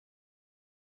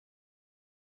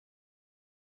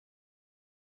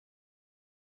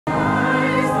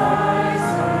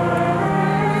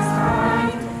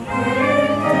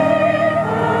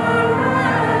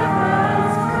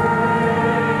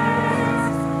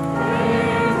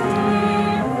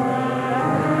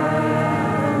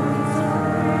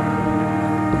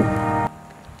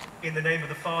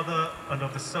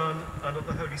of the Son, and of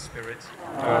the Holy Spirit.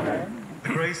 Amen. The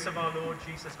grace of our Lord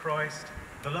Jesus Christ,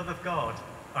 the love of God,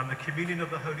 and the communion of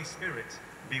the Holy Spirit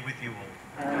be with you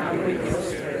all. And with your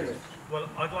spirit. Well,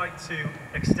 I'd like to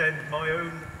extend my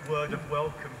own word of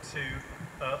welcome to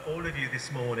all of you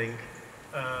this morning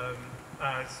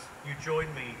as you join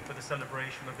me for the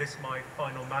celebration of this, my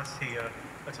final Mass here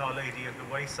at Our Lady of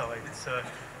the Wayside. It's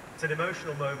an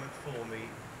emotional moment for me,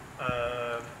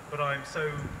 but I'm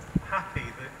so happy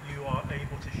that you are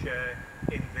able to share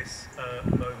in this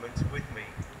moment with me.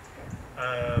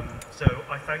 So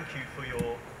I thank you for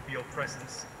your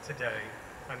presence today,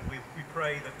 and we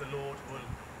pray that the Lord will,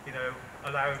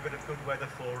 allow a bit of good weather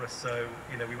for us, so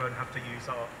we won't have to use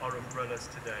our umbrellas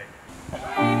today. We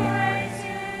praise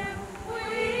you,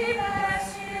 we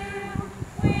bless you,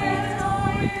 we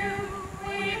adore you,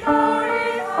 we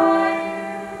glorify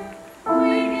you,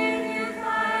 we give you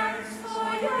thanks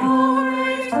for your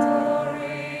great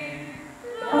glory.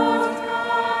 Lord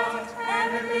God,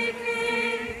 heavenly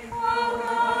King, O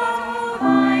God,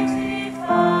 Almighty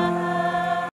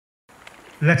Father.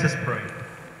 Let us pray.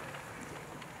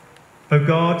 O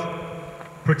God,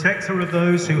 protector of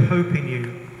those who hope in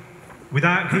you,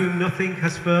 without whom nothing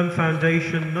has firm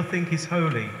foundation, nothing is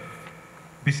holy,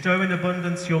 bestow in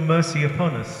abundance your mercy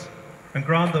upon us, and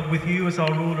grant that with you as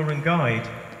our ruler and guide,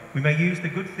 we may use the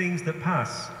good things that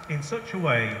pass in such a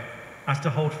way as to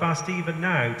hold fast even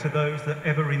now to those that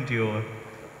ever endure.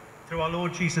 Through our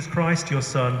Lord Jesus Christ, your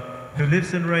Son, who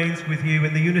lives and reigns with you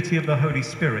in the unity of the Holy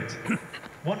Spirit,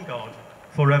 one God,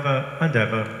 forever and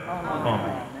ever.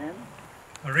 Amen.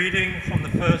 A reading from the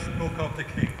first book of the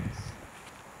Kings.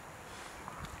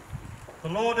 The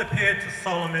Lord appeared to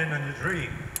Solomon in a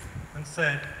dream and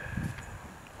said,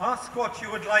 "Ask what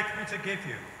you would like me to give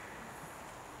you."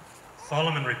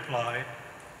 Solomon replied,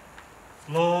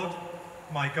 "Lord,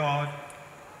 my God,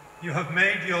 you have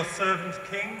made your servant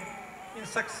king in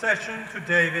succession to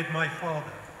David my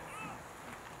father.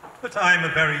 But I am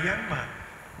a very young man,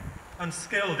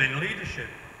 unskilled in leadership.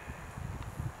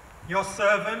 Your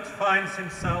servant finds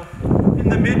himself in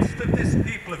the midst of this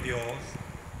people of yours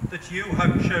that you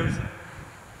have chosen.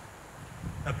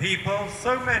 A people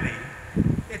so many,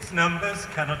 its numbers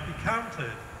cannot be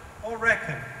counted or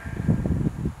reckoned.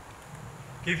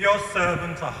 Give your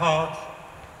servant a heart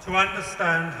to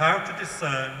understand how to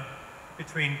discern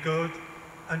between good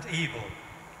and evil.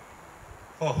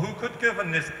 For who could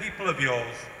govern this people of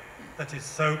yours that is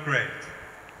so great?"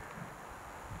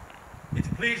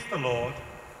 It pleased the Lord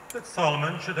that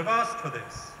Solomon should have asked for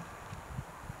this.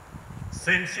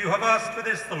 "Since you have asked for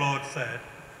this," the Lord said,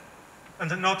 "and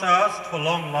have not asked for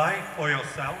long life for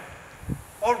yourself,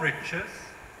 or riches,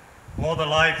 or the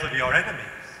lives of your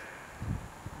enemies,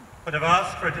 but have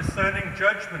asked for a discerning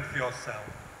judgment for yourself,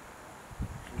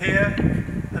 here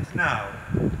and now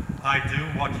I do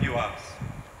what you ask.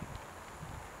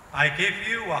 I give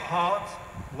you a heart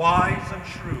wise and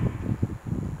shrewd,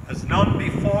 as none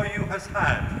before you has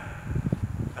had,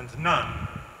 and none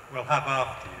will have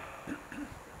after you."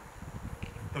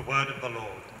 The word of the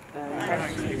Lord.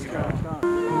 Thanks be to God.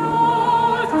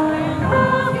 Lord, I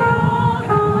love your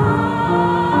commands.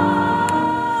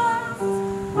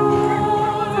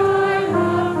 Lord, I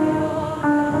love your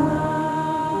commands.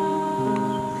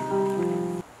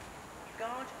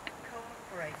 God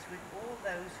cooperates with all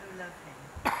those who love him,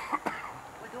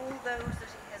 with all those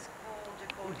that he has called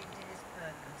according to his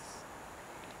purpose.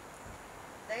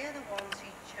 They are the ones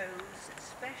he chose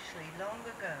especially long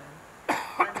ago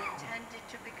and intended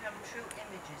to become true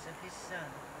images of his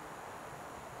Son,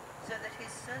 so that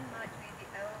his Son might be the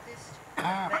eldest of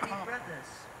many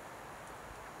brothers.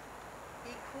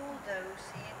 He called those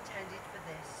he intended for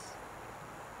this.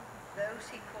 Those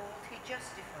he called he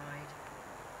justified,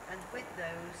 and with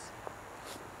those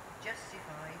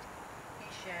justified he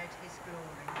shared his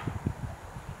glory.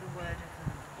 The word of the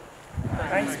Lord.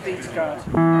 Thanks be to God.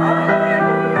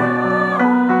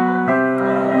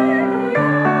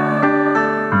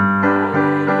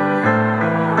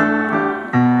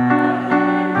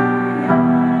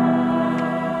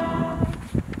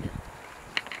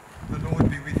 The Lord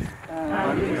be with you.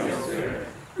 And with your spirit.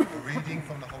 A reading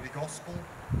from the Holy Gospel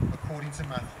according to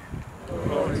Matthew.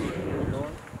 Glory to you,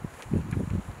 Lord.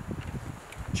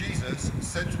 Jesus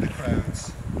said to the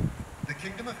crowds, "The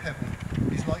kingdom of heaven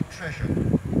is like treasure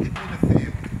hidden in a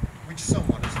field, which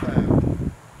someone has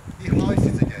found. He hides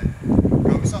it again,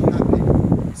 goes up happy,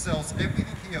 sells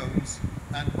everything he owns,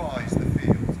 and buys the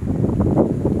field."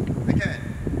 Again,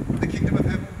 the kingdom of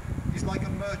heaven is like a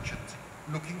merchant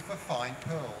looking for fine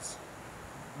pearls.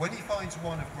 When he finds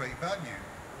one of great value,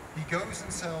 he goes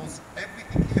and sells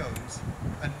everything he owns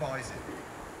and buys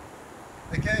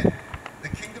it. Again, the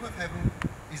kingdom kingdom of heaven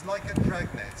is like a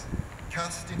dragnet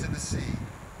cast into the sea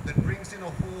that brings in a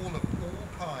haul of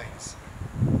all kinds.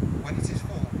 When it is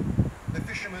full, the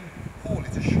fishermen haul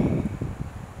it ashore.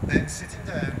 Then, sitting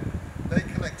down, they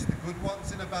collect the good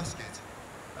ones in a basket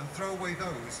and throw away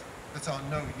those that are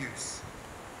no use.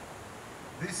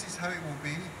 This is how it will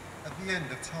be at the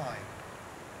end of time.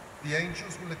 The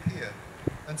angels will appear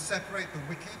and separate the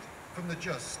wicked from the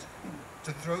just,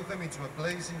 to throw them into a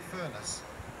blazing furnace,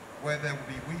 where there will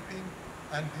be weeping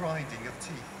and grinding of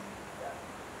teeth.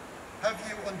 Have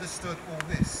you understood all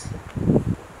this?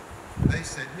 They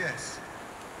said yes.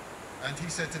 And he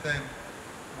said to them,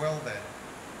 well then,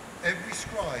 every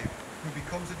scribe who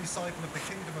becomes a disciple of the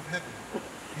kingdom of heaven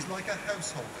is like a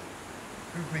householder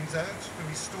who brings out from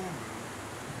his storeroom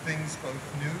things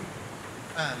both new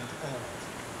and old.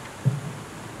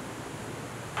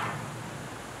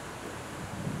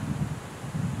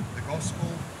 The Gospel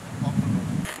of the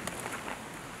Lord.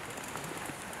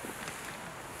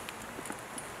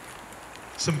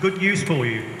 Some good news for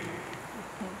you.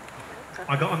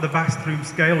 I got on the bathroom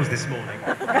scales this morning.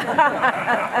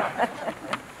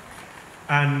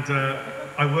 And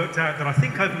I worked out that I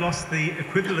think I've lost the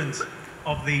equivalent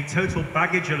of the total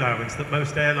baggage allowance that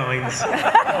most airlines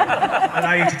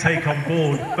allow you to take on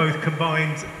board, both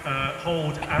combined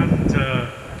hold and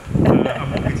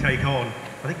what we take on.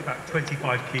 I think about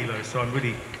 25 kilos, so I'm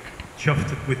really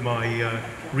chuffed with my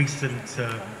recent...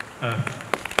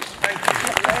 thank you.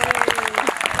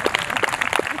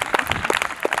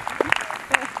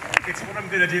 It's what I'm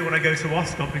going to do when I go to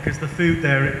Oscott, because the food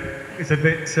there is a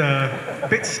bit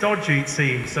stodgy, it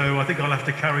seems, so I think I'll have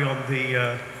to carry on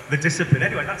the discipline.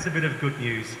 Anyway, that's a bit of good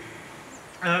news.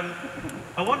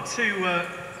 I want to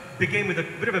begin with a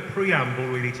bit of a preamble,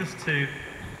 really, just to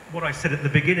what I said at the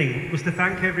beginning, was to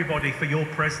thank everybody for your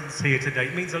presence here today.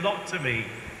 It means a lot to me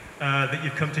that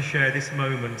you've come to share this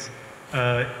moment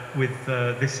with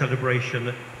this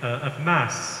celebration of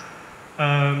Mass.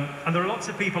 And there are lots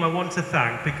of people I want to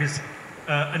thank, because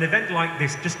an event like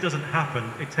this just doesn't happen.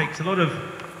 It takes a lot of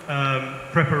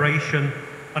preparation,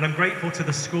 and I'm grateful to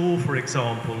the school, for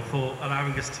example, for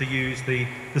allowing us to use the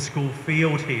school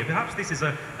field here. Perhaps this is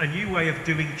a new way of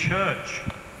doing church,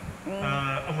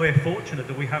 and we're fortunate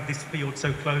that we have this field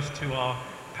so close to our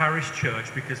parish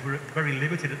church, because we're very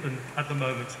limited at the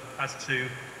moment as to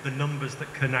the numbers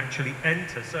that can actually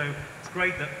enter. So it's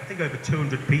great that I think over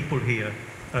 200 people here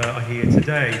are here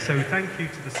today. So thank you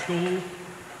to the school,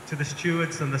 to the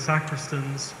stewards and the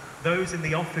sacristans, those in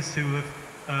the office who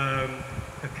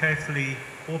have carefully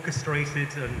orchestrated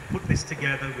and put this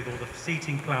together with all the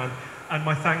seating plan, and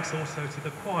my thanks also to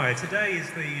the choir. Today is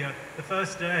the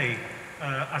first day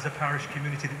as a parish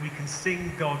community that we can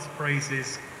sing God's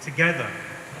praises together,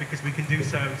 because we can do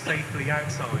so safely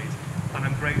outside, and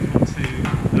I'm grateful to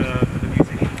for the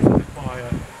musicians and the choir,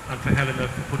 and for Helena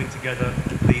for putting together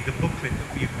the booklet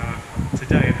that we have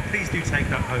today. And please do take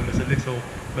that home as a little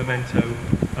memento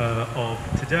of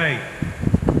today.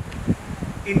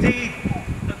 Indeed,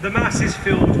 the Mass is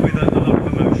filled with a lot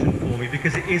of emotion for me,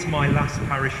 because it is my last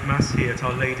parish Mass here at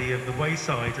Our Lady of the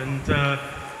Wayside, and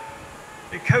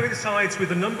it coincides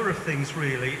with a number of things,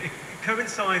 really. It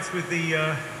coincides with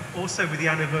also with the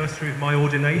anniversary of my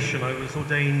ordination. I was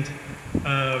ordained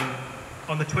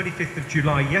on the 25th of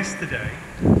July yesterday,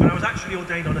 and I was actually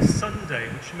ordained on a Sunday,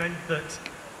 which meant that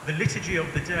the liturgy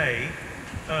of the day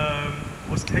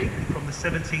was taken from the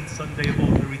 17th Sunday of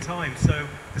Ordinary Time. So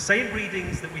the same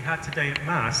readings that we had today at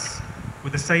Mass were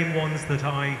the same ones that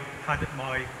I had at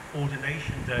my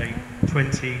ordination day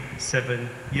 27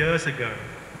 years ago.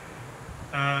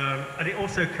 And it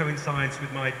also coincides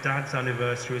with my dad's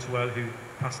anniversary as well, who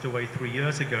passed away 3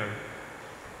 years ago.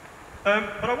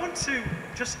 But I want to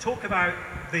just talk about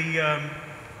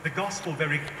the gospel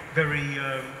very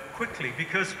quickly,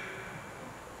 because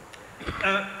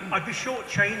I'd be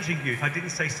shortchanging you if I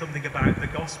didn't say something about the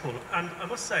gospel. And I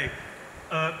must say,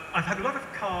 I've had a lot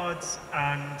of cards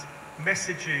and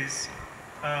messages,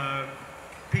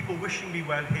 people wishing me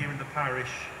well here in the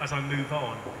parish as I move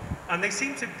on. And they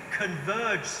seem to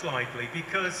converge slightly,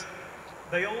 because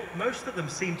most of them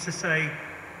seem to say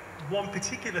one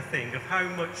particular thing of how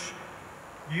much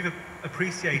you've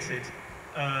appreciated,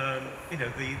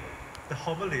 the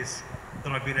homilies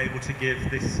that I've been able to give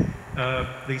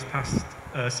these past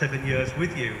 7 years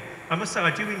with you. I must say,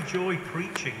 I do enjoy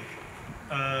preaching,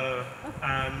 and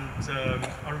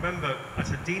I remember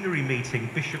at a deanery meeting,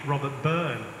 Bishop Robert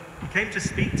Byrne, he came to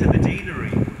speak to the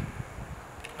deanery,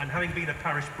 and having been a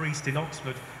parish priest in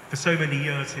Oxford for so many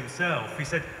years himself, he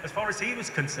said, as far as he was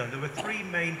concerned, there were three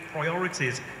main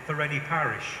priorities for any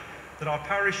parish: that our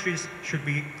parishes should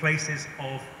be places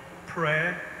of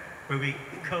prayer, where we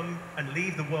come and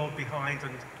leave the world behind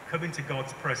and come into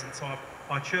God's presence.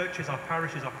 Our churches, our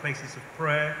parishes are places of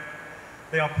prayer.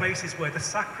 They are places where the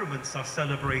sacraments are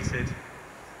celebrated.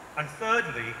 And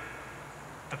thirdly,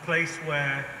 a place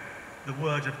where the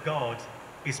Word of God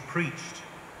is preached.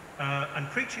 And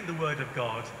preaching the Word of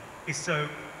God is so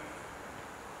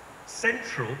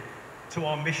central to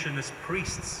our mission as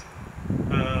priests.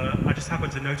 I just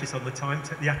happened to notice on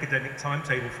the academic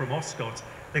timetable from Oscott,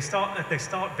 they start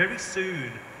very soon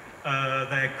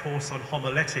their course on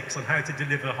homiletics, on how to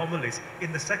deliver homilies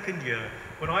in the second year.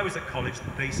 When I was at college,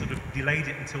 they sort of delayed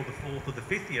it until the fourth or the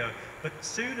fifth year. But as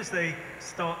soon as they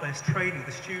start their training,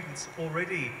 the students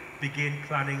already begin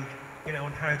planning,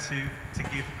 on how to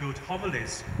give good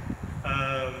homilies.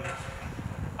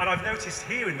 And I've noticed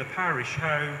here in the parish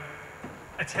how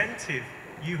attentive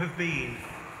you have been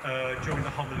during the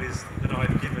homilies that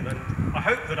I've given, and I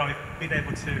hope that I've been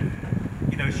able to,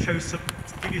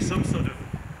 give you some sort of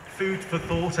food for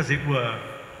thought, as it were,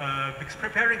 because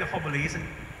preparing a homily isn't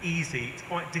easy. It's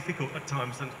quite difficult at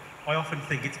times, and I often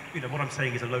think it's, what I'm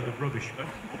saying is a load of rubbish, but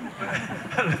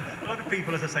a lot of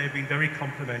people, as I say, have been very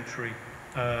complimentary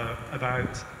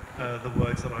about the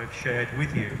words that I've shared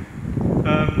with you.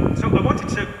 So I wanted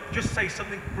to just say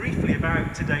something briefly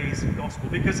about today's gospel,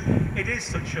 because it is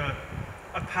such a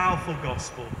powerful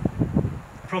gospel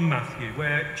from Matthew,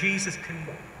 where Jesus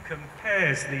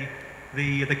compares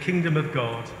the kingdom of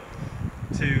God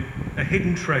to a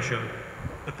hidden treasure,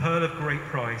 the pearl of great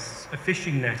price, a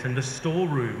fishing net and a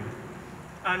storeroom.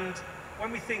 And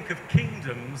when we think of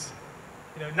kingdoms,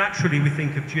 naturally we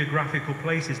think of geographical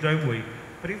places, don't we?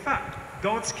 But in fact,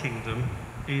 God's kingdom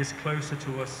is closer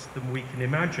to us than we can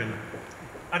imagine.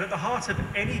 And at the heart of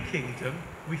any kingdom,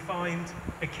 we find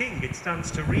a king. It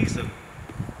stands to reason.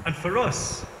 And for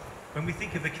us, when we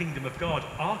think of the kingdom of God,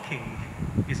 our king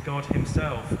is God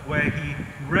himself, where he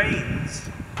reigns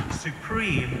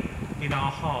supreme in our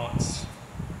hearts.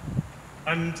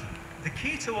 And the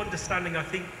key to understanding, I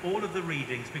think, all of the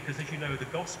readings, because as you know, the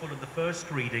gospel and the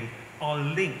first reading are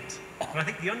linked. And I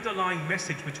think the underlying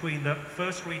message between the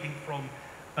first reading from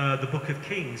the book of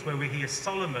Kings, where we hear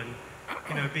Solomon,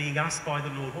 being asked by the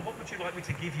Lord, well, what would you like me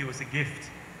to give you as a gift?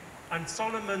 And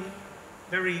Solomon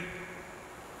very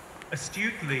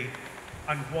astutely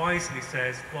and wisely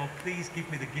says, well, please give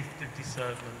me the gift of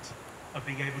discernment, of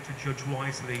being able to judge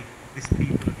wisely this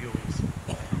people of yours.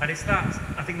 And it's that,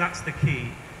 I think that's the key.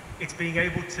 It's being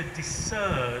able to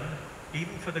discern,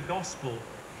 even for the gospel,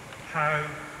 how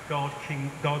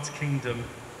God's kingdom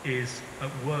is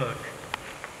at work.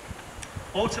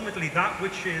 Ultimately, that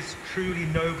which is truly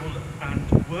noble and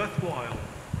worthwhile,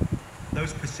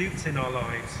 those pursuits in our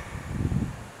lives,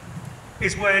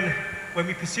 is when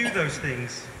we pursue those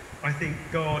things, I think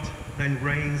God then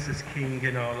reigns as king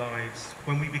in our lives.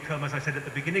 When we become, as I said at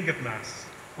the beginning of Mass,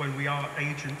 when we are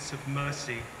agents of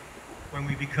mercy, when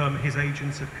we become his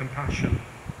agents of compassion,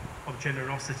 of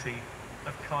generosity,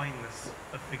 of kindness,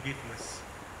 of forgiveness,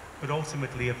 but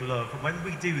ultimately of love. And when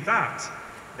we do that,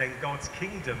 then God's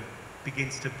kingdom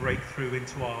begins to break through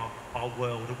into our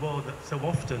world, a world that so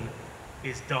often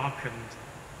is darkened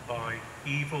by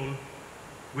evil,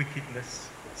 wickedness,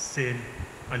 sin,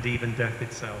 and even death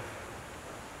itself.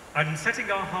 And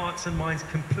setting our hearts and minds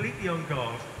completely on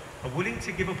God, and willing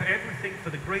to give up everything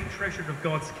for the great treasure of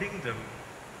God's kingdom,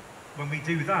 when we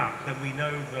do that, then we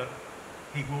know that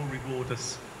he will reward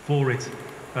us for it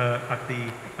at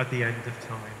the end of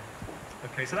time.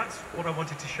 Okay, so that's what I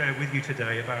wanted to share with you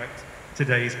today about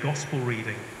today's gospel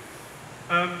reading.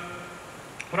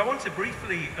 But I want to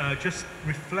briefly just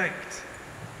reflect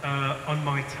on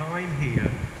my time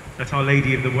here at Our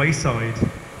Lady of the Wayside.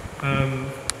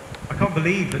 I can't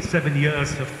believe that 7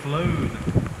 years have flown.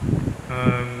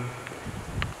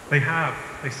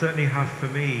 They certainly have for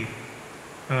me.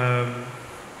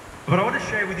 But I want to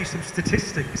share with you some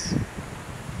statistics.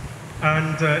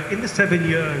 And in the 7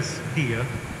 years here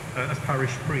as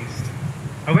parish priest,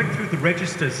 I went through the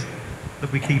registers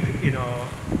that we keep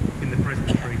in the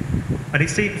presbytery, and it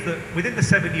seems that within the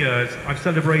 7 years I've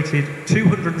celebrated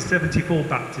 274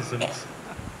 baptisms,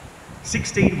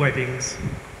 16 weddings,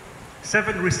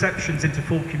 7 receptions into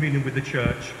full communion with the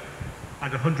church,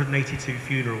 and 182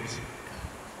 funerals.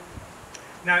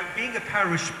 Now, being a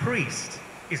parish priest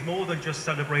is more than just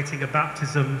celebrating a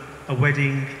baptism, a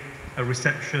wedding, a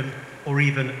reception, or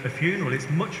even a funeral. It's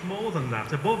much more than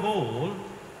that. Above all,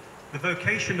 the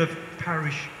vocation of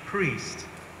parish priest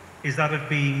is that of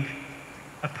being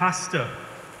a pastor.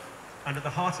 And at the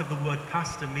heart of the word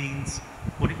pastor means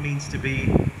what it means to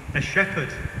be a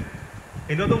shepherd.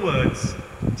 In other words,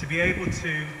 to be able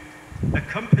to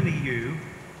accompany you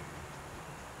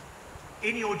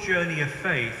in your journey of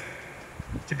faith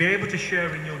to be able to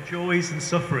share in your joys and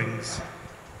sufferings,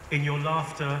 in your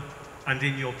laughter and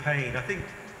in your pain. I think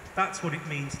that's what it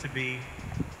means to be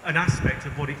an aspect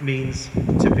of what it means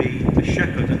to be a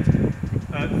shepherd.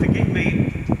 And forgive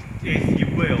me, if you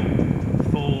will,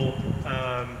 for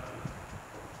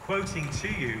quoting to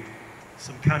you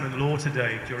some canon law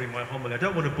today during my homily. I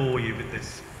don't want to bore you with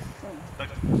this, but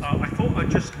I thought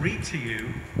I'd just read to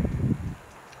you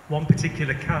one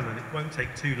particular canon. It won't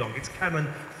take too long. It's canon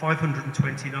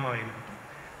 529,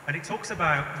 and it talks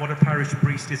about what a parish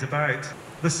priest is about: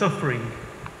 the suffering,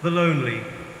 the lonely,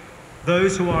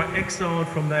 those who are exiled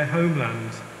from their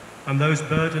homeland, and those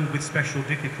burdened with special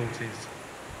difficulties.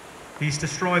 He's to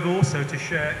strive also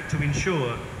to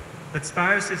ensure that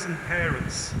spouses and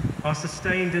parents are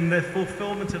sustained in their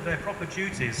fulfillment of their proper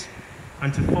duties,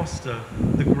 and to foster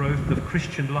the growth of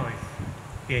Christian life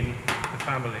in the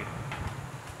family.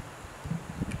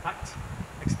 That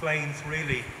explains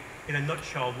really, in a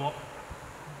nutshell, what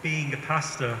being a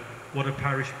pastor, what a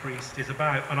parish priest is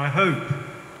about. And I hope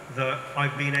that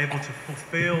I've been able to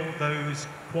fulfill those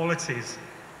qualities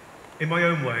in my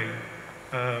own way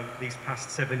these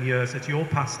past 7 years as your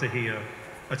pastor here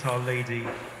at Our Lady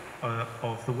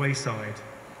of the Wayside.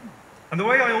 And the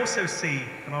way I also see,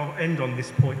 and I'll end on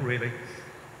this point really,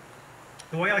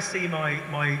 the way I see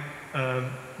my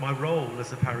role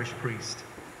as a parish priest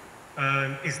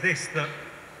is this: that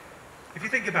if you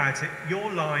think about it,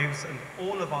 your lives and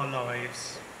all of our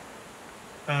lives,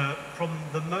 from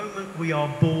the moment we are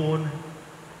born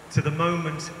to the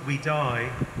moment we die,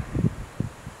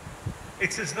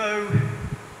 it's as though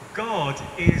God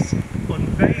is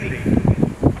unveiling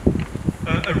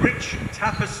a rich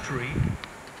tapestry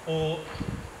or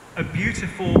a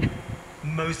beautiful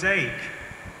mosaic,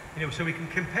 so we can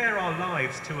compare our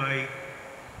lives to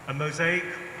a mosaic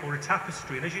or a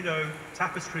tapestry. And as you know,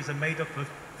 tapestries are made up of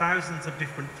thousands of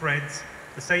different threads.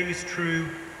 The same is true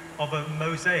of a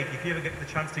mosaic. If you ever get the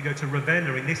chance to go to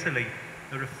Ravenna in Italy,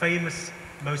 there are famous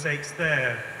mosaics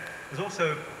there. There's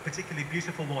also particularly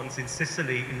beautiful ones in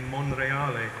Sicily, in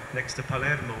Monreale, next to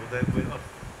Palermo.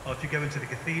 If you go into the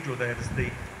cathedral there,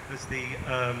 there's the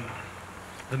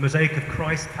mosaic of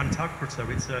Christ Pantocrator.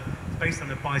 It's based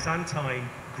on a Byzantine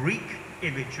Greek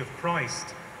image of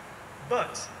Christ.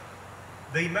 But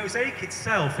the mosaic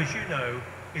itself, as you know,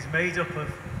 is made up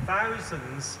of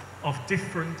thousands of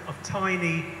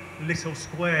tiny little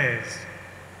squares.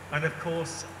 And of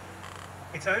course,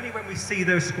 it's only when we see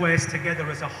those squares together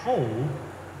as a whole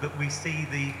that we see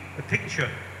the picture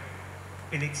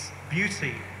in its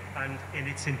beauty and in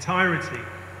its entirety.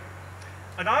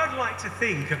 And I'd like to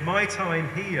think of my time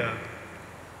here,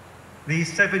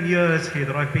 these 7 years here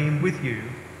that I've been with you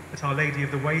at Our Lady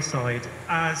of the Wayside,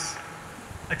 as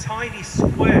a tiny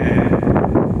square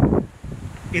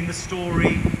in the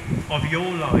story of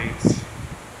your lives.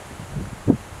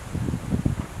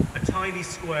 A tiny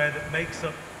square that makes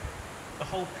up the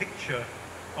whole picture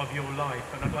of your life.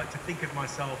 And I'd like to think of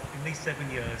myself in these 7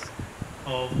 years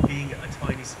of being a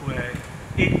tiny square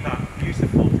in that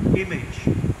beautiful image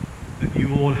that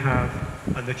you all have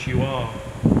and that you are.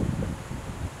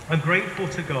 I'm grateful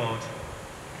to God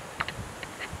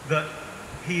that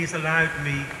He has allowed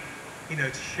me,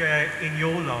 to share in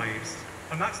your lives,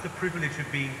 and that's the privilege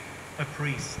of being a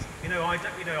priest.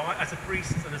 As a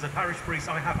priest and as a parish priest,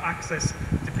 I have access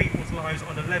to people's lives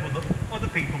on a level that other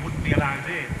people wouldn't be allowed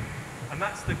in, and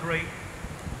that's the great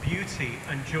beauty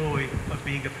and joy of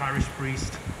being a parish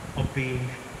priest, of being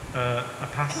a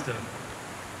pastor.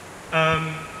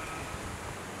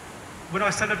 When I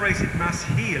celebrated Mass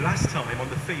here last time on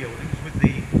the field, it was with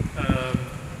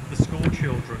the school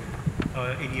children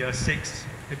in Year 6.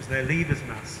 It was their Leaders'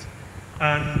 Mass.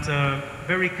 And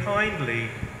very kindly,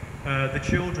 the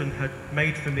children had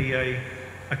made for me a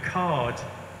card,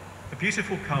 a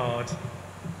beautiful card,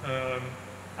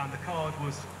 and the card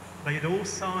was, they had all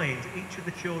signed, each of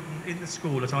the children in the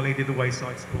school at Our Lady of the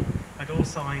Wayside School had all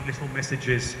signed little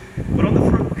messages. But on the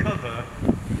front cover,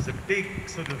 there's a big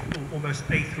sort of almost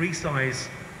A3 size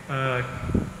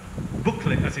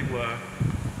booklet, as it were,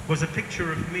 was a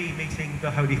picture of me meeting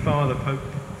the Holy Father, Pope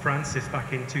Francis,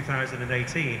 back in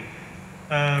 2018.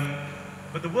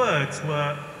 But the words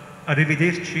were,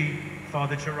 "Arrivederci,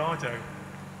 Father Gerardo."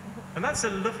 And that's a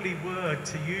lovely word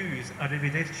to use,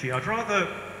 arrivederci. I'd rather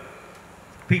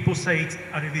people say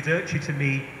arrivederci to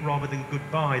me rather than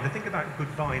goodbye. The thing about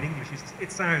goodbye in English is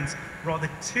it sounds rather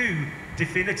too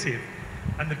definitive.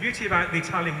 And the beauty about the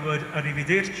Italian word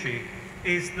arrivederci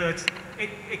is that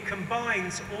it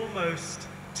combines almost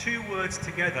two words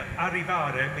together.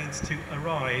 Arrivare means to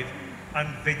arrive, and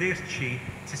vederci,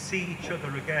 to see each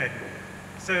other again.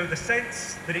 So the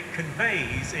sense that it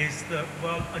conveys is that,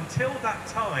 well, until that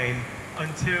time,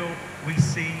 until we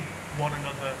see one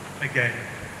another again.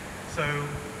 So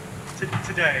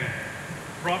today,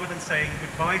 rather than saying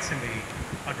goodbye to me,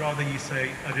 I'd rather you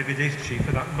say arrivederci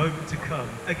for that moment to come,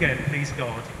 again, please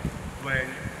God, when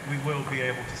we will be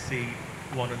able to see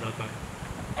one another.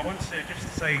 I want to just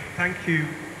say thank you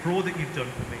for all that you've done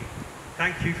for me.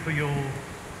 Thank you for your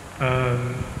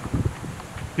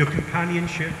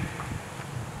companionship,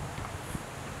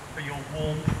 for your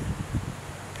warmth,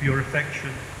 for your affection,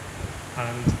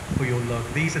 and for your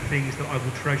love. These are things that I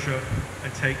will treasure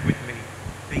and take with me,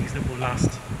 things that will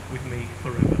last with me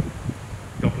forever.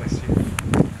 God bless you.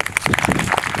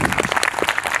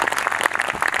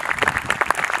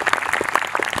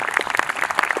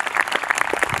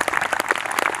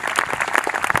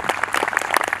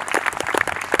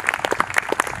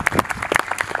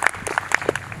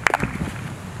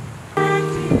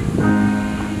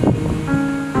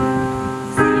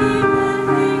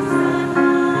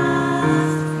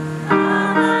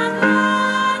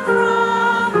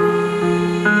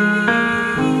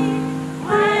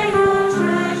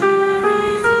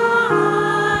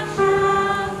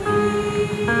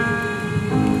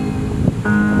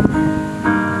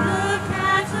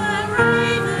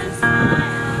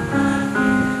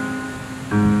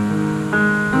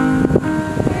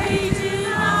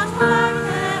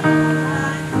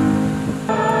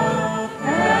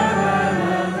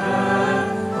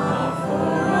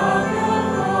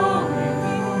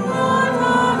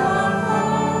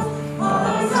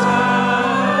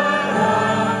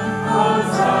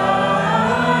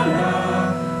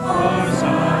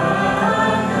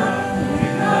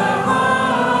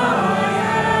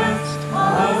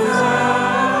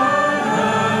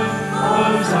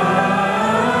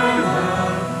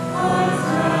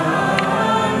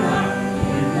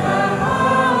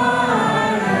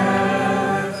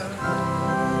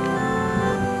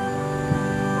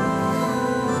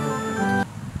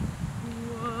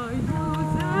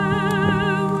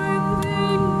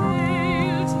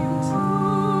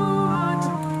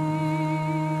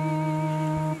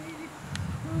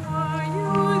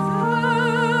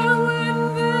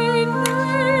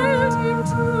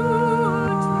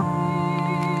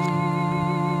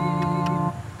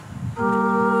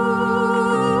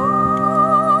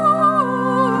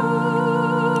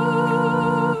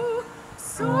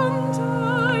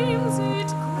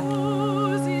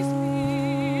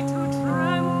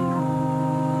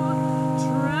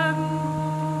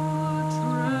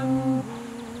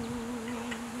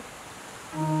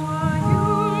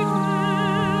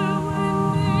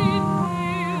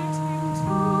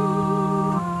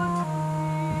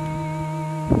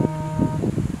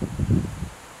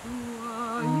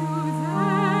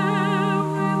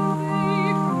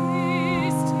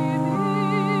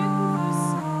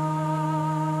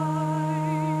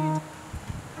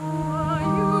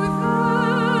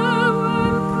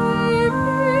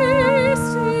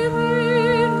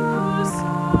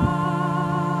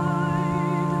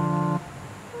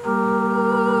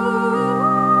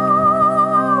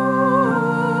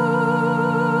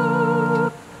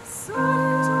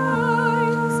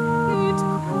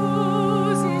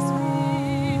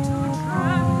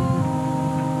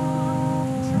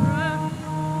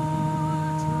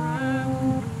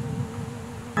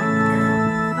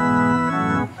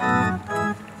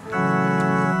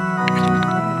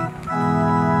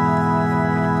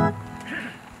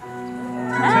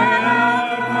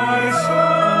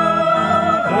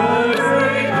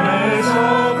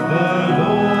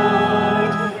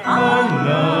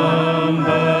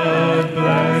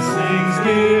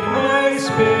 Give my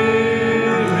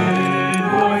spirit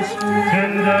voice,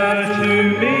 tender to